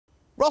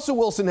Russell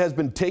Wilson has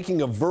been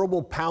taking a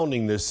verbal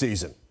pounding this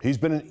season. He's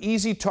been an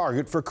easy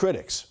target for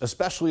critics,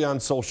 especially on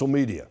social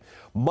media.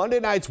 Monday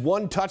night's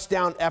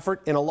one-touchdown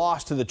effort in a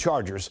loss to the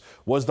Chargers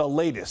was the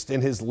latest in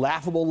his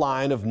laughable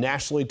line of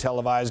nationally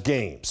televised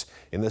games.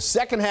 In the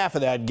second half of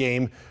that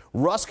game,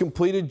 Russ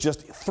completed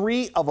just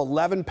 3 of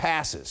 11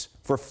 passes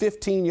for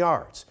 15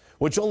 yards,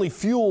 which only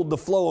fueled the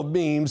flow of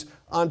memes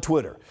on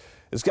Twitter.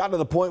 It's gotten to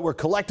the point where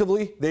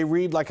collectively they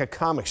read like a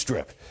comic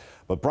strip.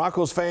 But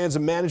Broncos fans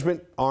and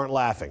management aren't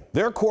laughing.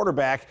 Their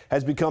quarterback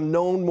has become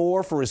known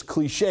more for his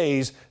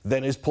clichés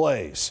than his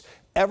plays.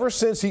 Ever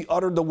since he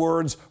uttered the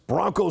words,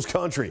 "Broncos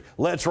country,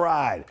 let's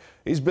ride,"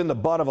 he's been the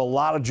butt of a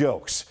lot of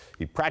jokes.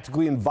 He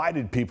practically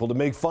invited people to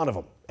make fun of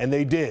him, and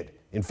they did.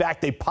 In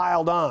fact, they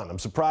piled on. I'm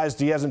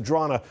surprised he hasn't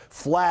drawn a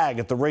flag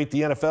at the rate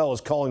the NFL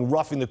is calling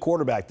roughing the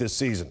quarterback this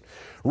season.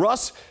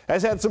 Russ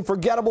has had some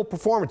forgettable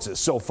performances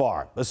so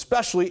far,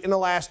 especially in the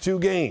last 2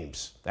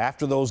 games.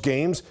 After those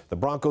games, the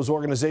Broncos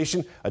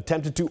organization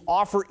attempted to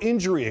offer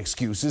injury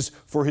excuses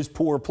for his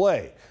poor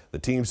play. The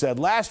team said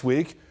last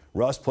week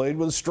Russ played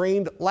with a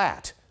strained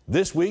lat.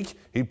 This week,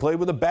 he played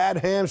with a bad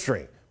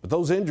hamstring. But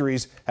those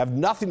injuries have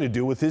nothing to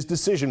do with his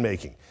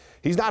decision-making.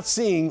 He's not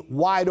seeing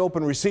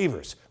wide-open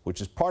receivers, which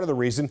is part of the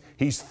reason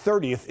he's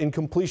 30th in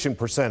completion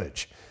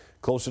percentage.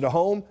 Closer to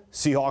home,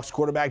 Seahawks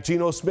quarterback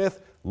Geno Smith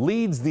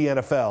leads the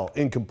NFL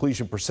in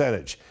completion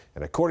percentage.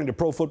 And according to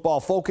Pro Football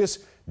Focus,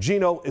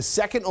 Geno is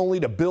second only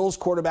to Bills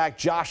quarterback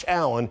Josh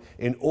Allen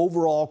in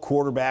overall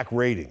quarterback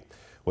rating.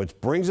 Which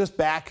brings us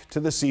back to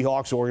the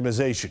Seahawks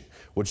organization,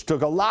 which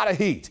took a lot of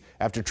heat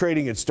after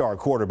trading its star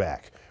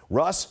quarterback.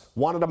 Russ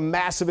wanted a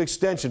massive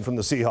extension from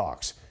the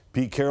Seahawks.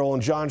 Pete Carroll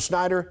and John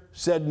Schneider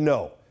said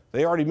no.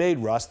 They already made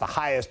Russ the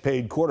highest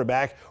paid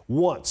quarterback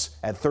once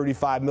at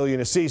 $35 million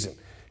a season.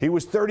 He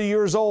was 30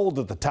 years old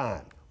at the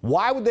time.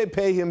 Why would they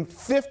pay him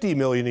 $50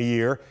 million a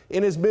year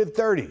in his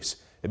mid-30s?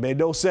 It made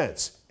no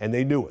sense, and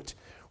they knew it.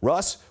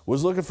 Russ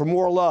was looking for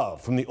more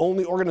love from the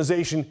only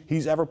organization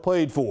he's ever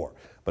played for,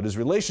 but his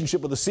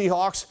relationship with the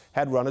Seahawks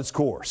had run its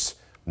course.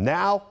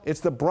 Now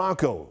it's the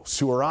Broncos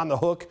who are on the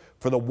hook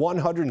for the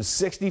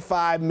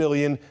 $165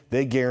 million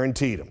they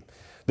guaranteed him.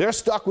 They're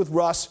stuck with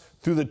Russ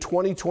through the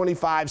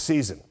 2025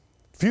 season.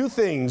 Few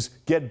things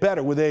get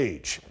better with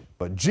age,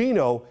 but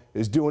Geno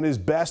is doing his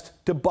best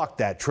to buck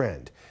that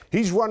trend.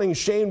 He's running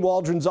Shane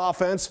Waldron's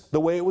offense the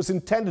way it was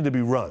intended to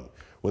be run,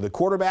 with a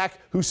quarterback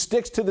who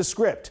sticks to the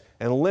script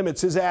and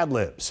limits his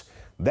ad-libs.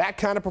 That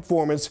kind of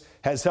performance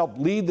has helped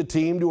lead the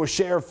team to a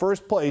share of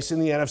first place in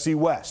the NFC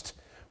West.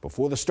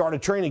 Before the start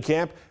of training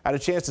camp, I had a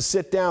chance to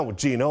sit down with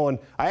Geno, and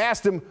I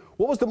asked him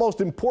what was the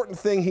most important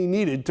thing he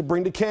needed to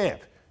bring to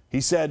camp. He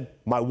said,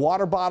 "My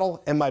water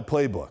bottle and my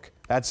playbook."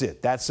 That's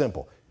it. That's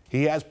simple.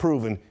 He has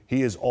proven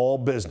he is all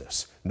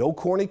business. No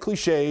corny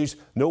cliches,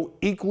 no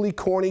equally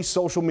corny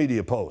social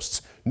media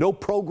posts, no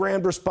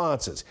programmed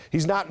responses.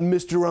 He's not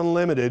Mr.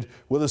 Unlimited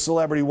with a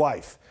celebrity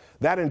wife.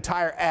 That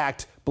entire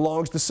act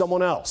belongs to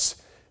someone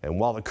else. And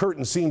while the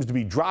curtain seems to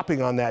be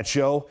dropping on that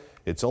show,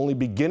 it's only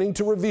beginning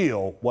to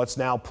reveal what's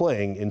now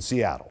playing in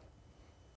Seattle.